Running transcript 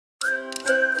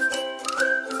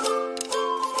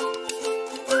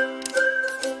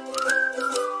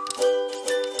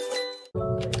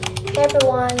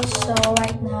everyone, so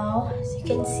right now, as you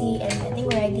can see, I'm getting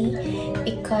ready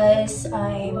because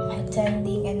I'm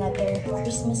attending another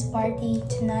Christmas party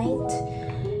tonight.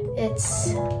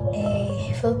 It's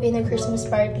a Filipino Christmas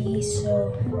party, so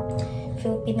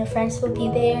Filipino friends will be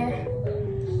there,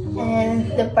 and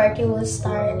the party will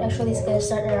start, actually it's gonna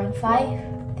start around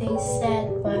 5, they said,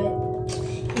 but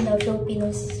you know,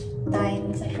 Filipinos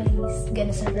time is actually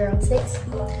gonna start around 6.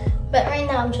 But right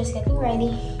now I'm just getting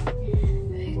ready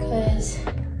because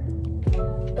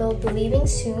we'll be leaving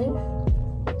soon.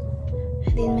 I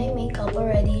did my makeup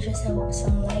already, just have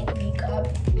some light makeup.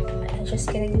 I'm just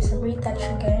gonna do some retouch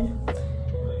again.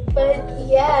 But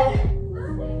yeah,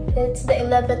 it's the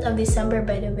 11th of December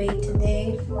by the way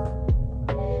today.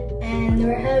 And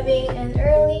we're having an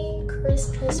early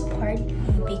Christmas party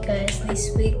because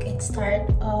this week it's start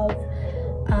of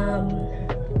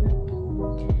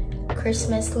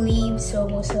Christmas leave, so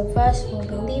most of us will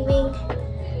be leaving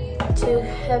to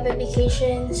have a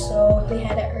vacation, so we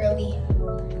had an early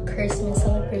Christmas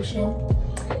celebration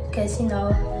because you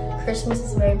know Christmas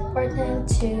is very important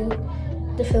to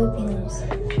the Filipinos.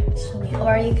 So how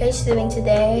are you guys doing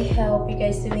today? I hope you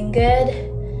guys doing good.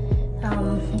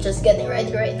 I'm just getting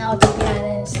ready right now, to be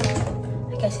honest.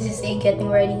 I guess this is a getting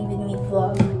ready with me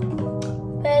vlog,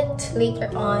 but later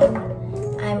on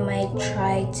I might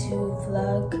try to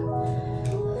vlog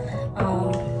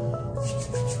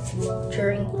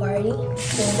during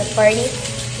the party,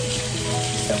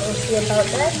 so we'll see about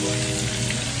that.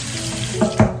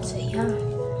 So yeah,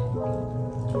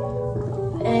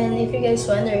 and if you guys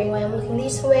wondering why I'm looking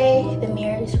this way, the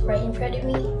mirror is right in front of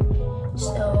me,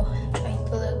 so I'm trying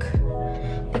to look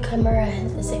the camera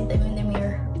at the same time in the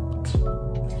mirror. So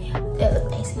yeah, they look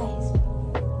nice, guys.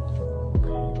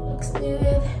 Looks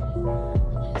good.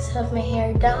 Just have my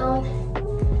hair down.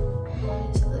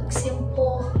 Just look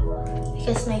simple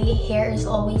because my hair is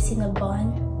always in a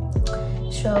bun.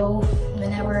 So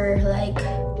whenever like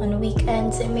on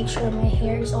weekends, I make sure my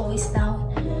hair is always down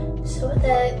so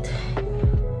that I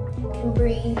can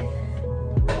breathe.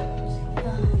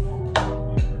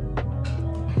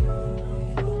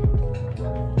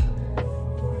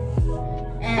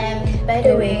 And by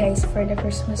the way, guys, for the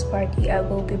Christmas party, I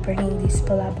will be bringing this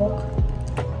palabok.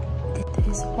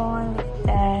 This one, look at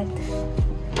that.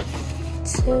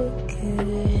 It's so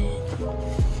good.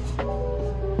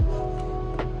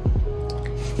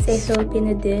 It's a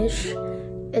Filipino dish.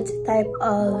 It's a type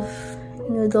of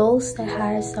noodles that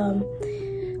has some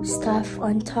stuff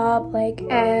on top like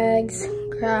eggs,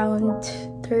 ground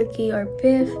turkey or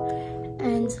beef,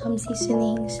 and some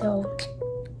seasoning. So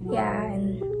yeah,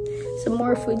 and some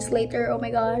more foods later. Oh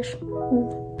my gosh.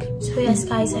 So yes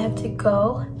guys, I have to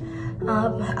go.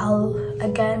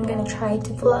 I'm gonna try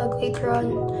to vlog later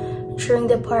on during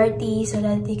the party so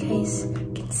that you guys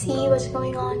can see what's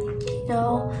going on, you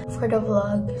know, for the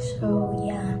vlog. So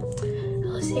yeah,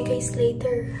 I'll see you guys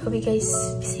later. Hope you guys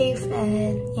be safe,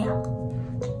 and yeah.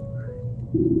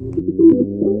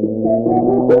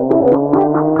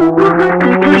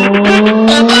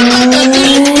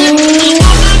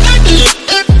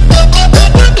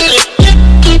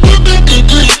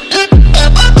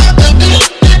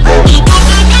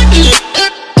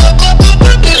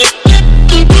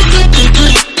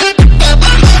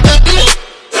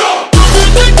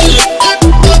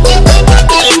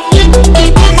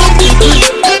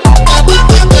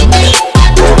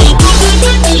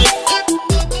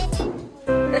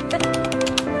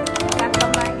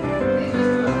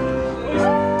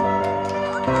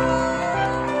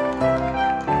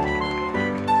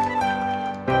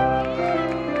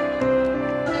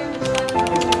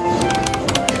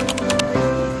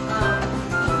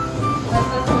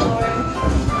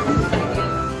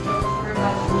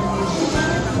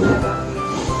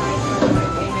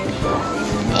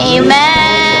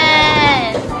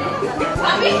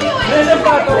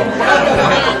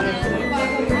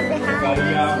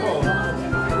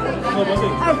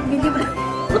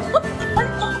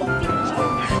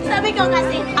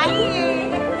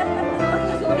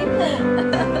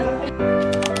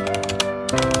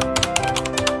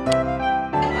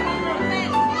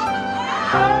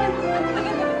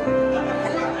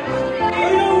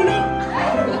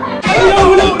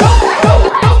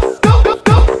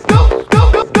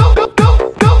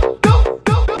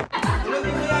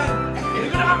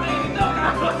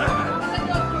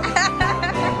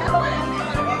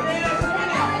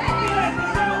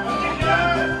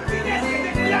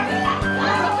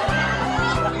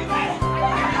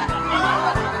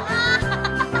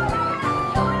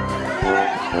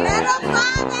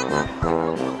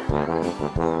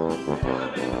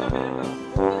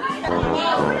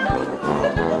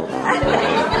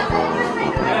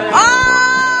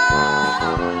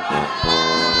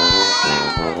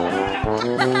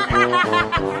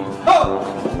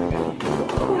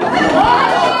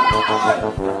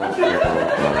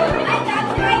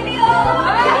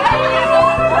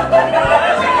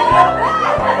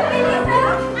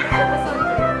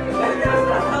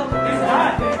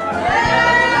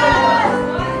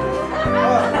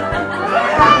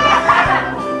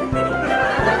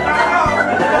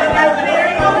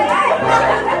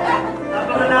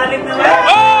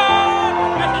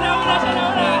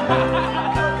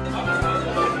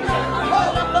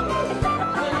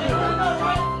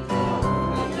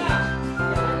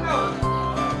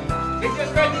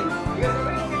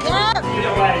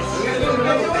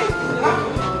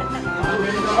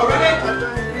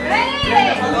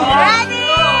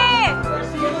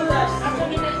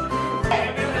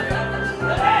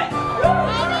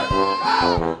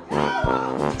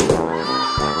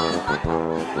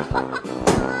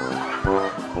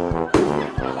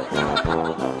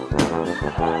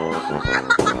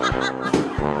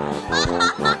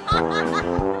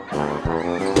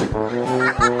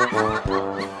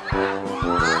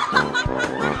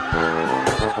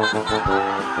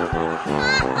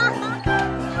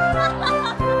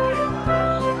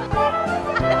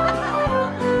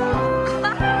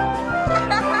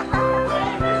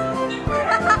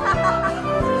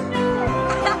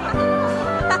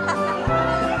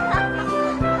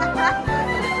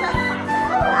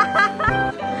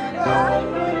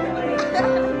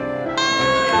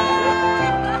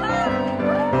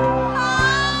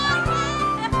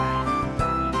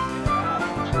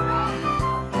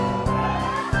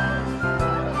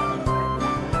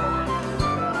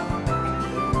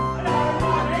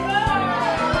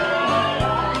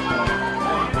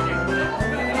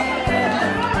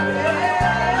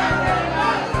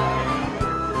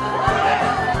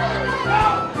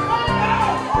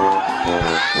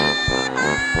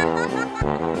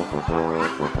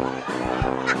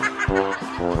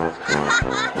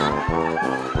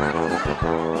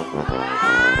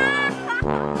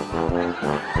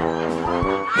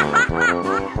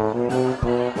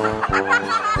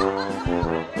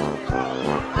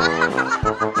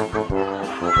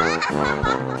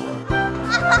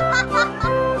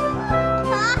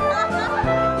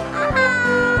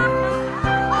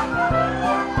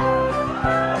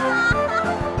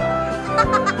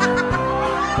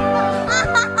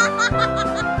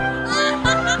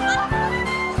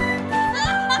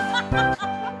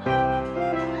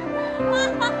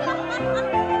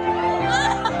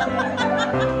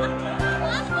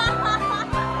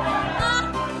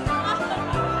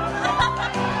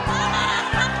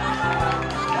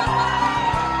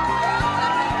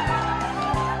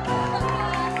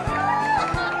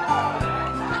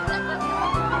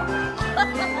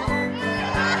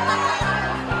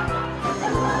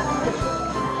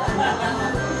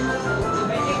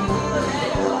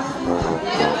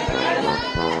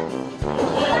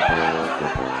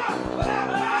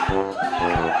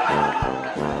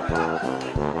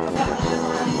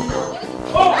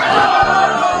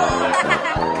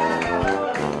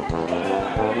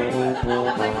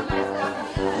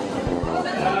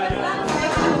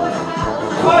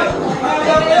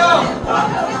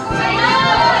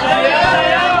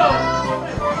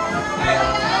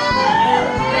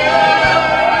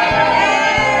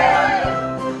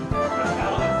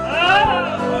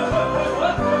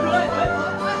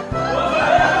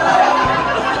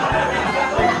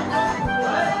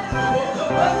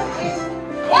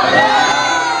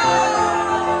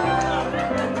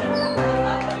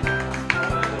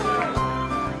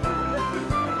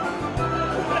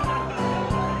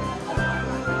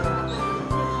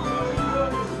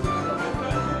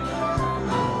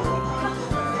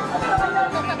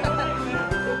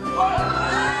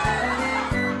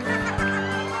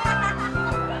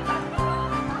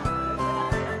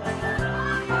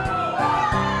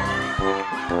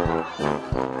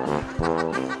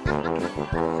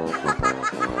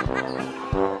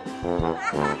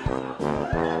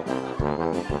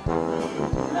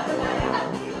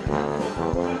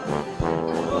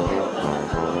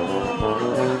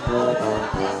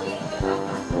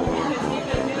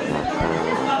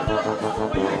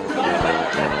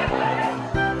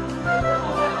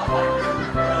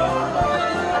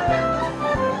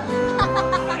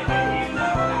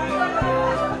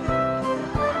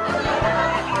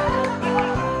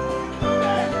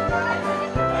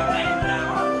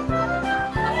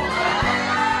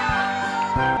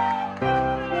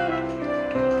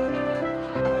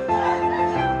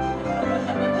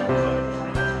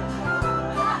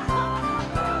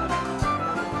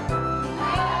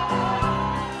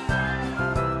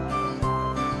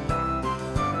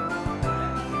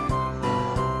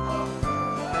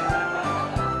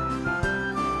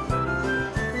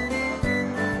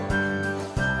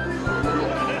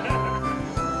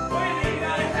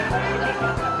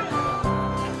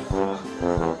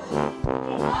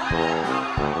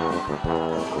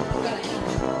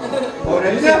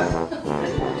 Ready na?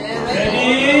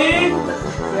 Ready?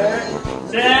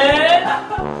 Set!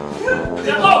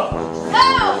 Go!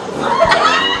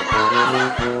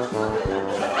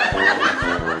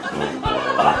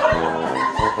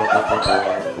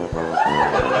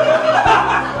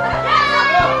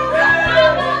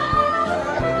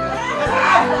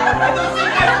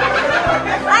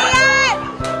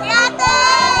 Ayan!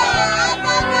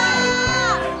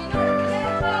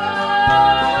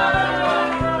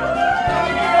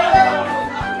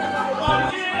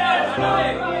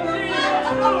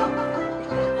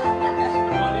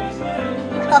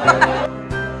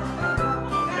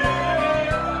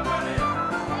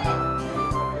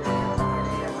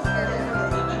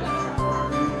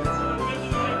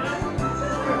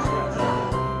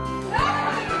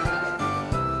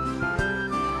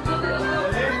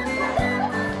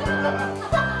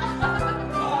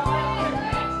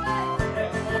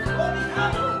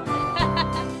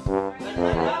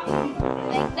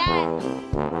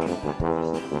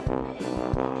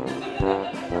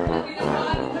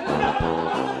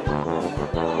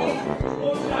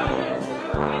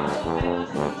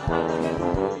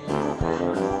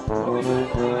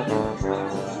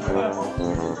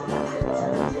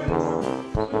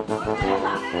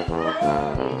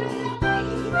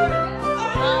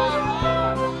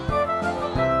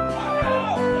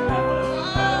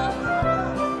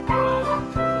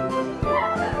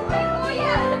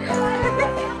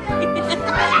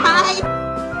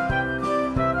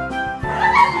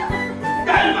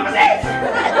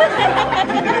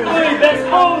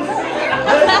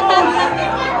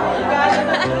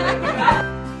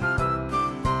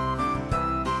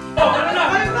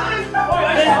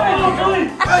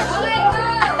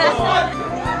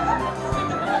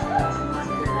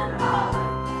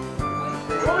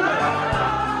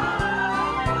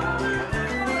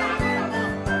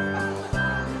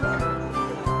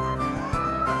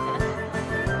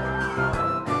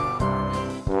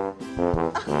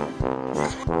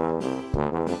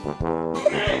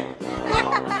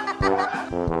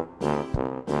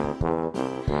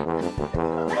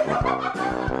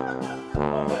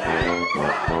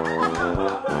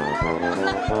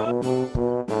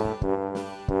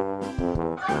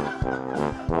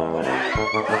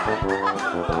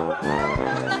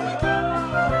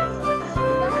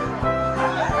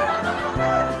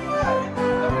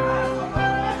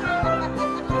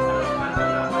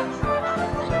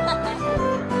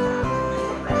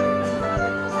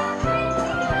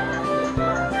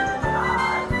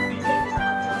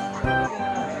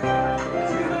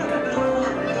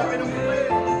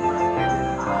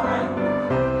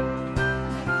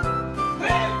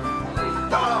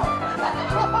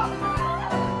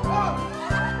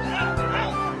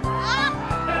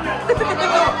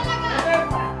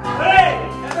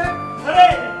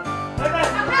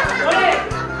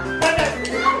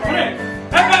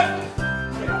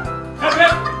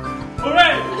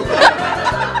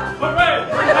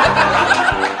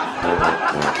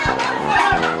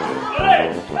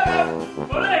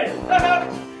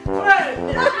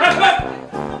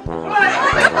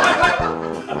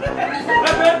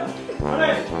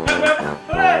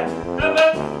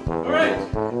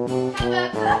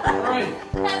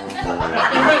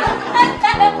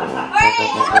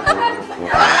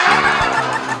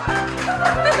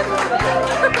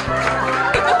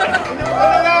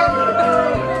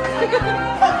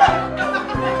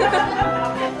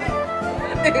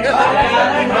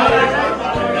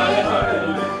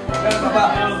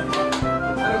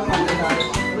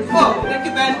 Oh, thank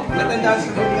you, Ben. Matanda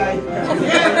sa bagay.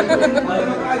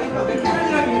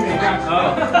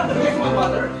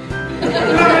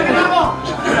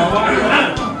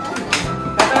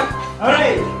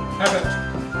 Hooray!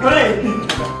 Hooray!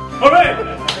 Hooray!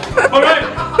 Hooray!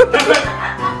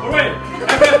 Hooray!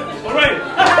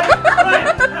 Hooray!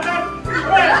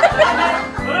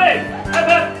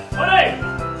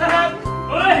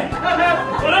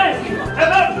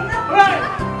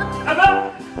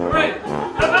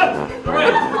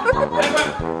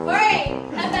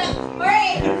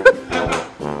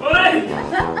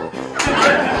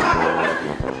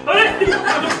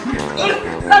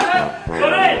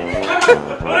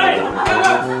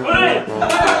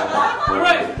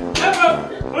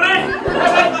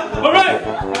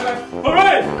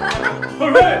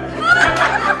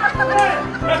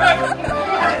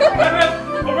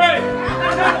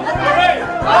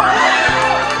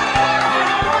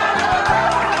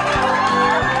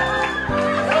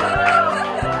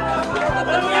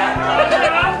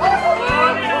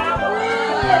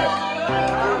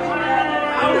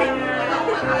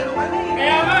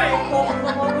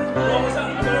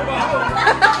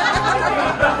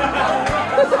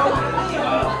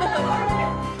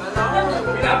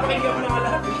 Pinapakinggan mo na nga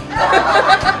lahat.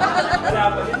 Wala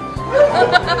pa din.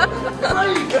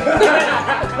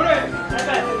 Hooray!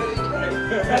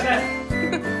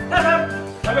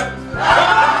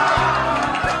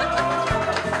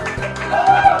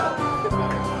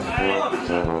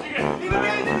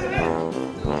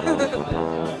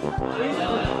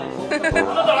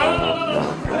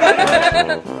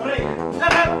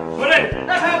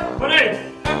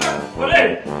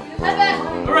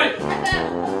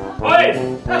 Alright!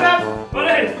 Alright!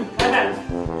 Alright!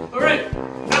 Alright!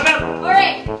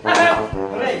 Alright!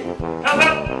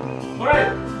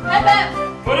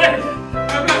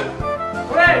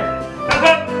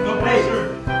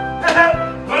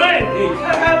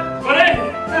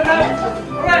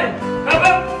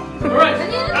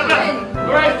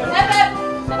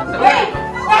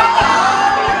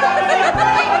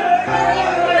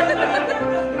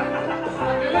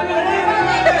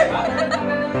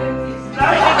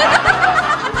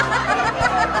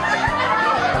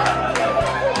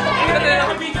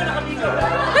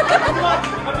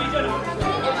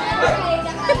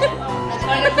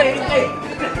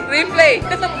 Replay.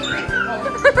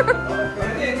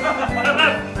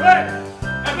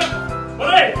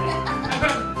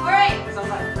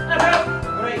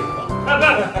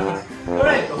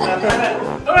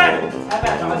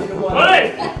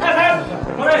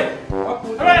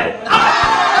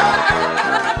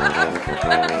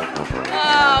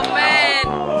 Oh man.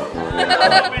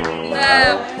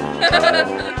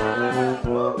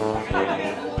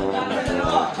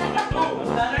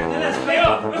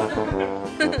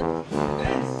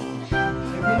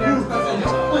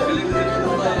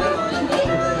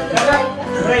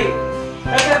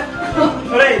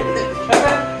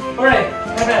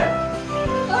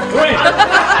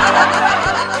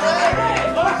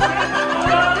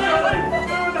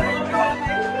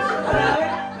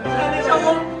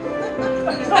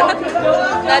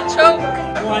 That choke.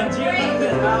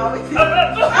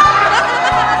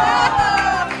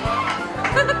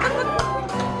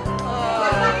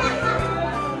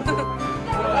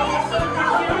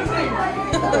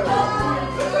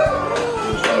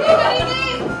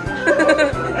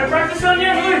 I practice on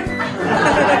you, Luke!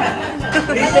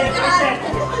 Reset, reset!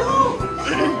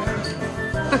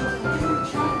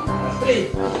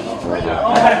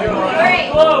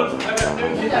 Close!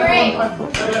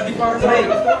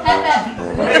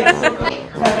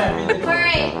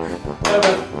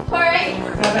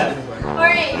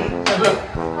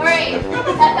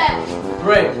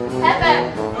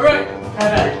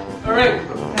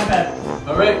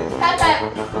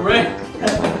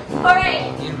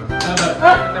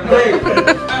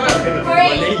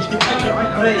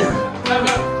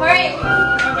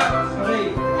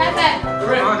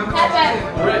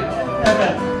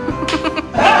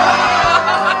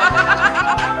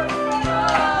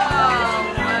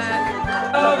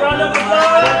 Round of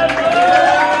applause!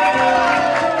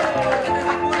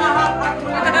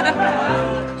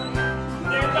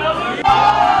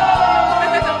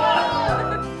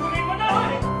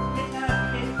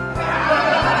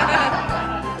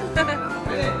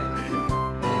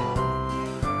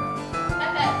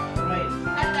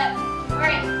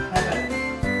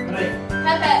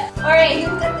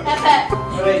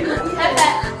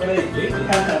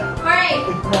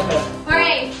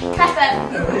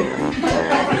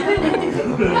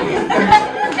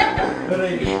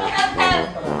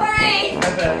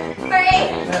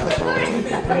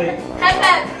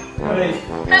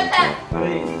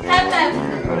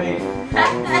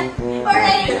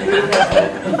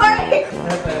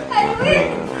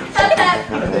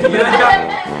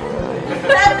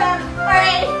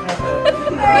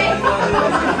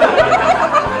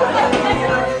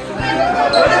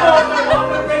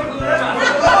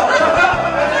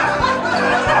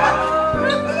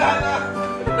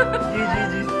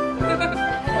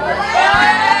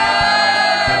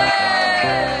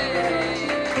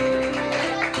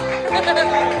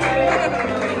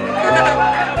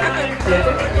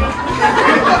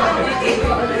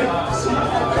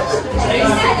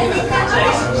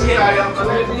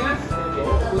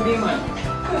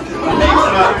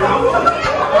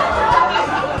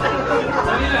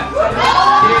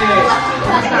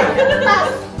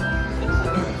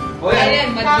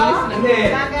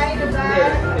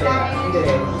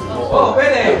 Oh,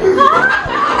 pwede!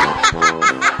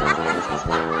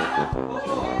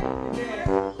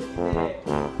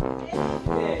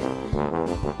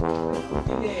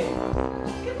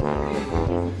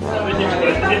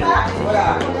 Wala.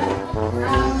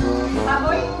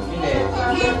 Baboy? Hindi.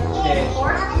 Hindi.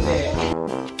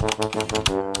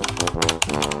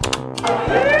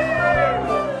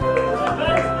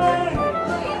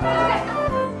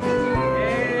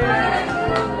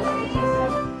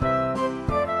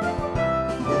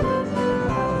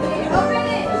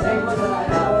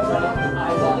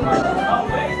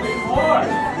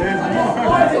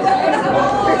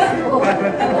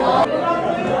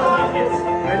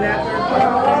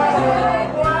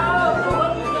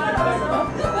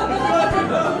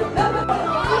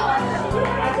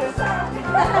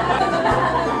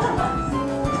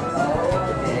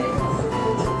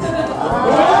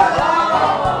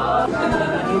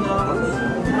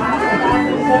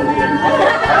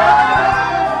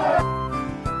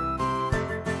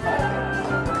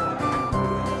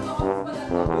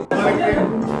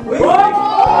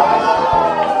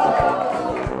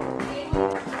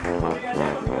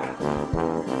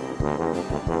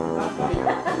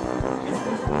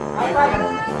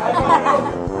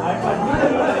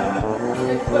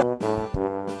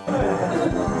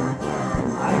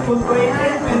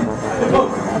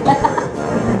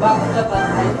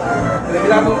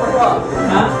 Naglago pa po.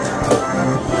 Ha?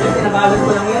 Pinabalot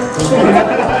ko lang yan.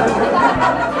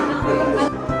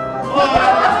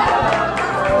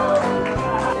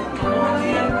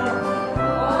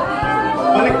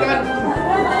 Baliktad.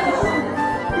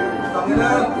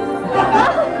 Panginoon.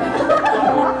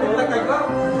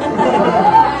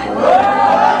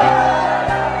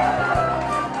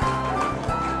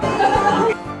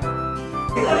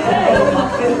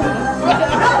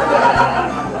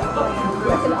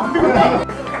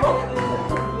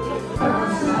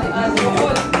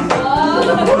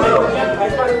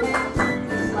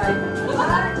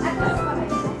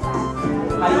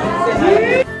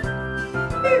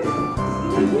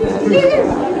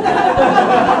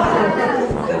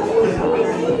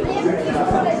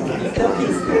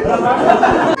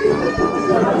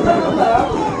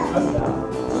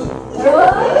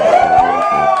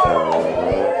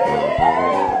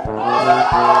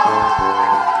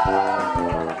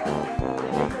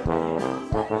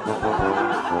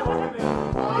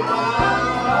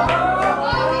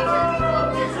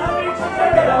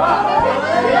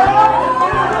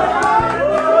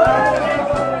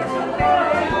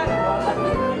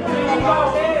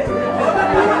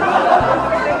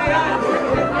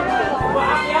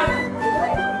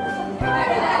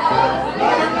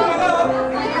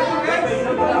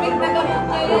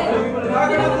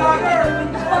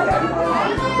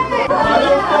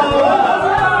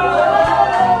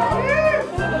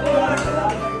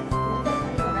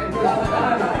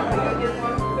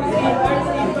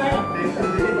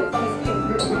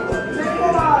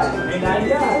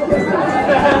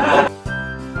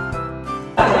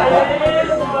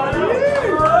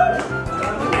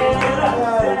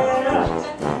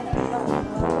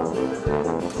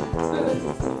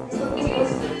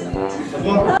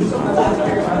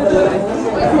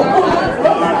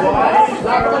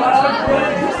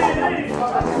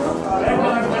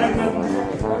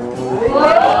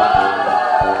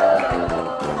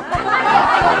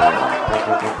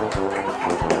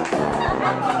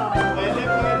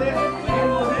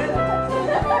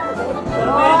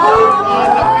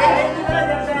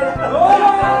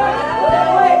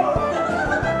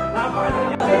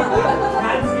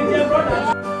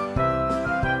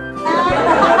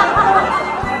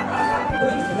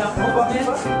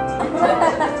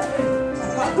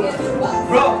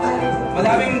 Bro,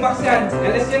 madaming box yan.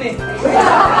 LS yan eh.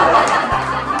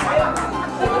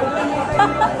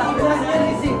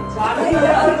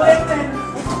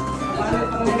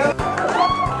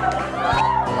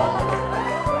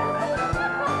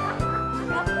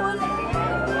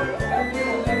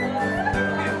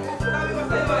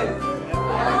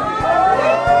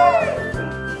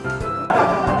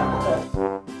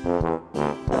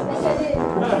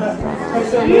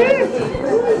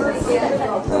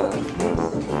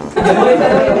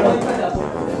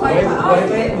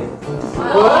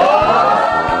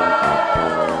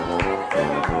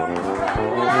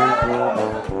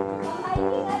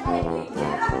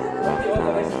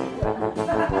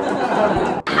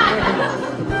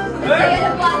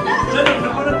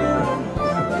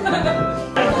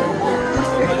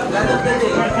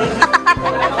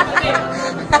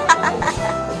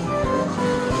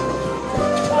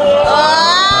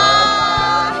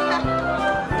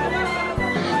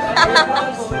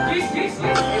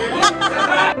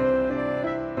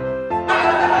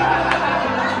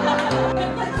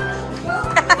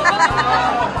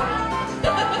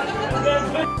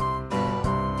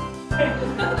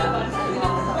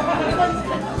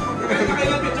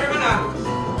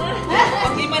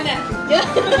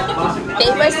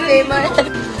 Famous, famous.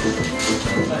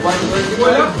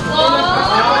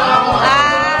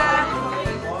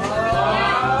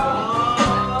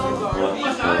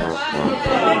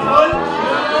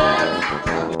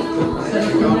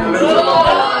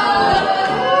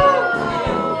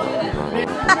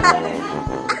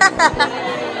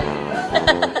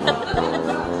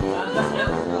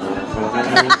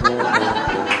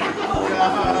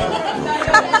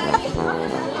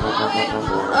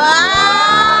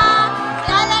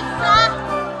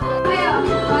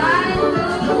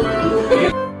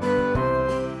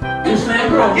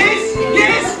 Yes!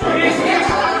 Yes! Yes! Yes!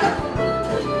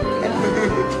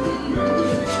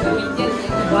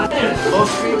 Oh,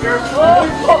 speaker.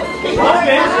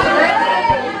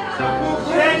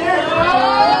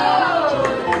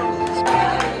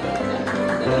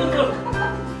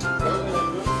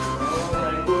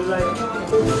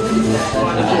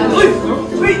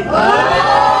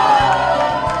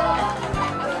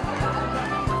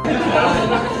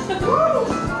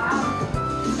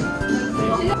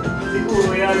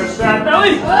 Siguro yan ang sata.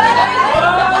 Uy!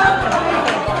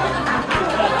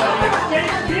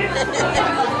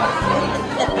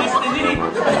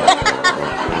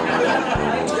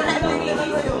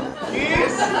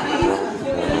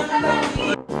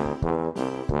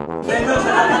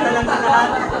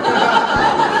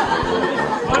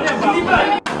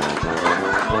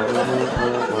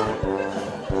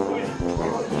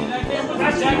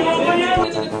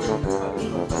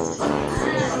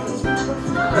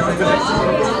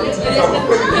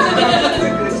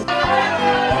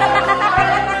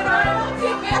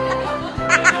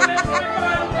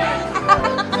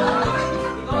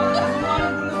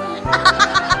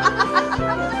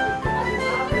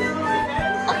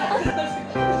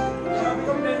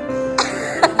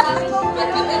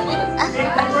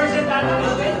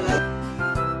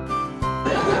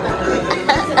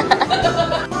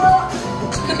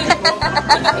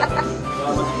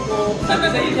 Sabi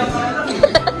sa inyo pa lang.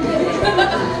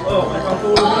 Oh, may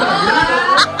pangtulong na.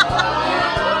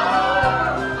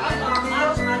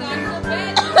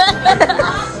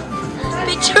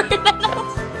 Picture na lang.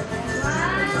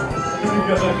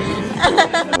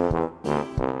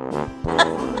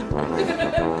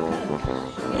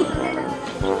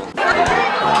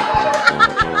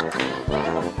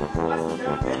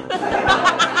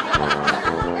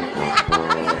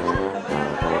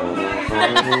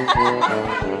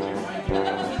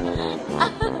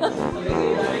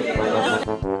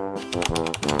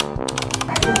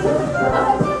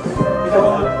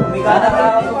 Umikana ka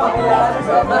ako pagkulaan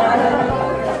sa bahay.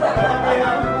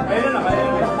 Kaya na, kaya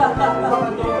na.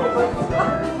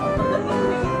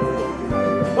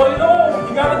 Hoy, no!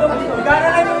 Higa ka daw dito. Higa na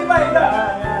lang yung iba. Higa.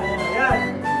 Ayan.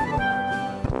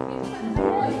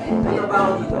 May trabaho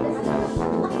dito.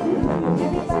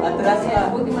 Atras ka.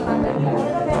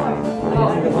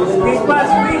 Squeeze pa,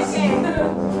 squeeze!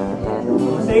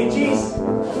 Say cheese!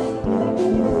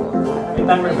 May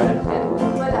timer ba?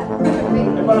 Wala.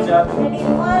 May pala siya?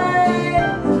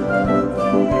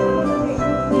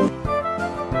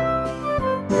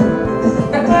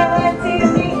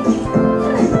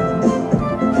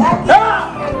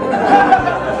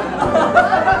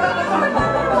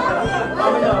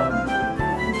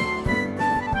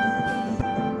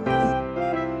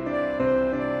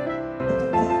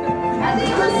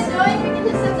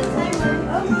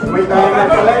 May timer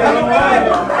pala yan.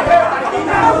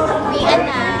 Uwian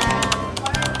na.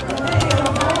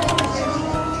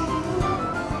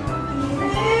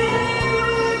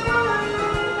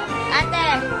 Ate!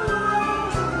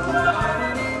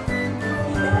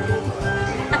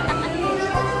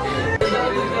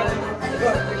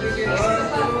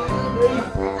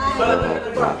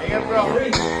 Ingat bro.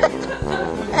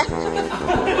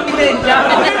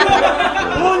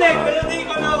 Ulit! Pero di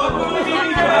ko na ako.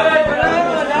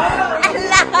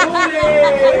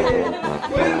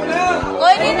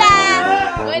 Kunin na!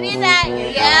 Kunin na!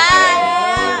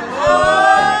 Yeah!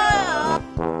 Oh!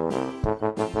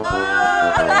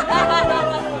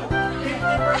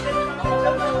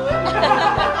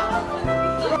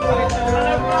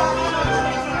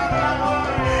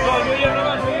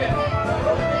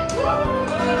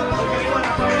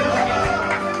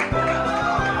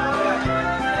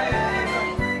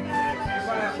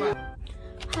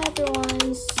 Hi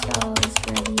everyone, so it's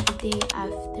already the day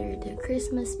after the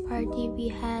Christmas party we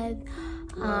had.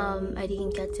 I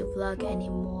didn't get to vlog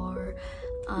anymore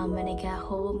when I got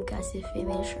home because it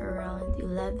finished around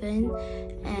 11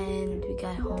 and we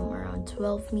got home around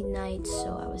 12 midnight,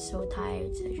 so I was so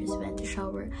tired, so I just went to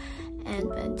shower and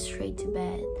went straight to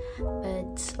bed.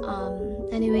 But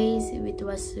anyways, it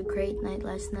was a great night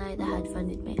last night. I had fun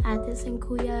with my ates and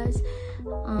kuyas.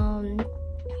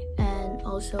 And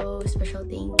also special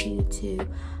thank you to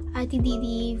Ate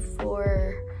Didi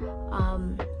for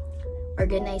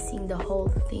organizing the whole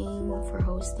thing, for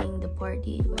hosting the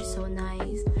party. It was so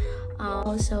nice.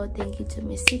 Also thank you to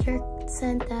my Secret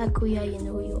Santa, Kuya, you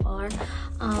know who you are.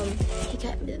 He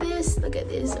got me this. Look at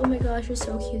this. Oh my gosh, you're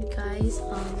so cute, guys.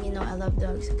 You know I love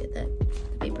dogs. Look at that.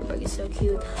 The paper bag is so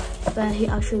cute. But he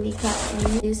actually got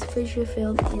me this feature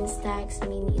film Instax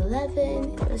Mini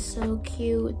 11. It was so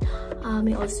cute.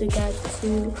 He also got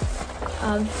two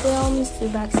films, 2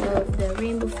 bags of the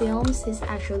rainbow films. This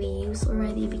actually used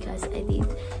already because I did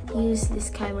use this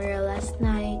camera last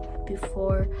night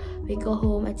before we go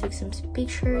home. I took some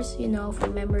pictures, you know, for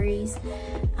memories.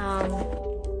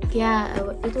 Yeah,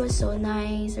 it was so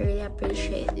nice. I really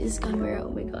appreciate this camera. Oh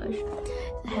my gosh,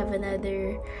 I have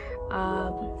another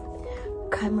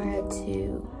camera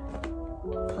to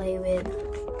play with.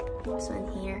 This one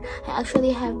here. I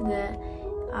actually have the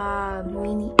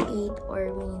Mini 8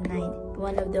 or Mini 9,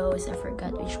 one of those. I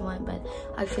forgot which one, but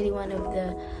actually one of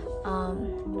the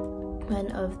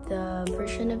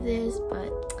version of this.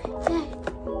 But yeah,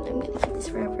 I'm gonna keep this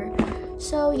forever.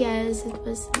 So yes, it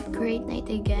was a great night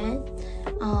again.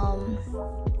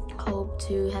 Hope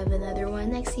to have another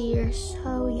one next year.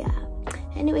 So yeah,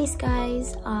 anyways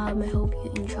guys, I hope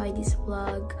you enjoyed this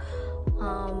vlog.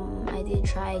 I did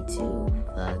try to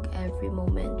vlog every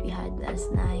moment we had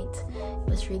last night. It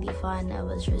was really fun. I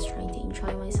was just trying to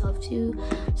enjoy myself too.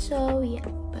 So yeah,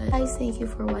 but guys, thank you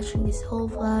for watching this whole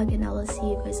vlog, and I will see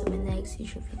you guys on my next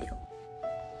YouTube video.